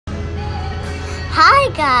Hi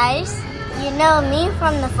guys, you know me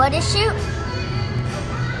from the photo shoot,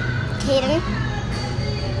 Caiden.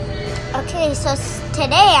 Okay, so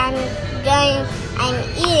today I'm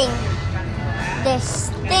eating this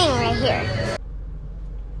thing right here.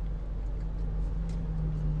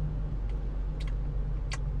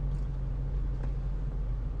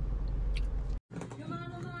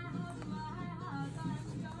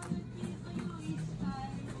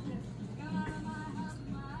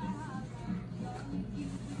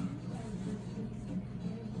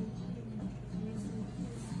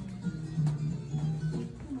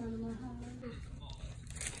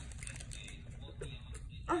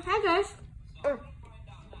 Hi guys.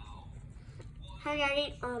 Hi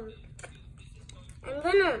Daddy.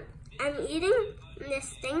 I'm eating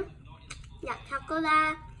this thing. That taco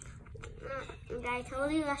that I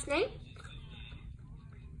told you last night.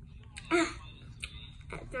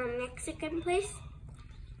 At the Mexican place.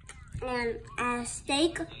 And a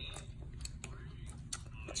steak,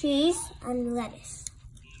 cheese, and lettuce.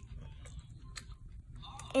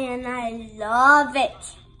 And I love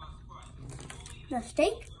it. The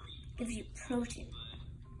steak gives you protein.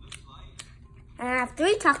 And I have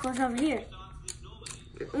 3 tacos over here.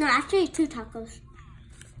 No, actually 2 tacos.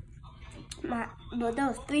 But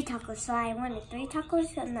those 3 tacos, so I wanted 3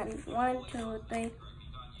 tacos and then 1, 2, 3.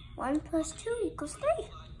 1 plus 2 equals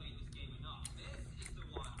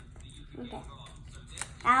 3. Okay.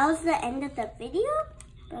 That was the end of the video,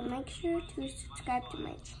 but make sure to subscribe to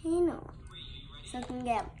my channel so I can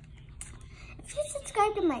get. If you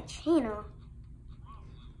subscribe to my channel,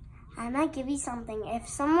 I might give you something. If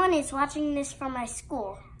someone is watching this from my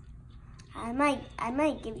school, I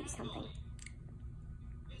might give you something.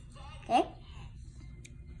 Okay?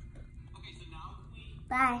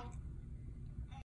 Bye.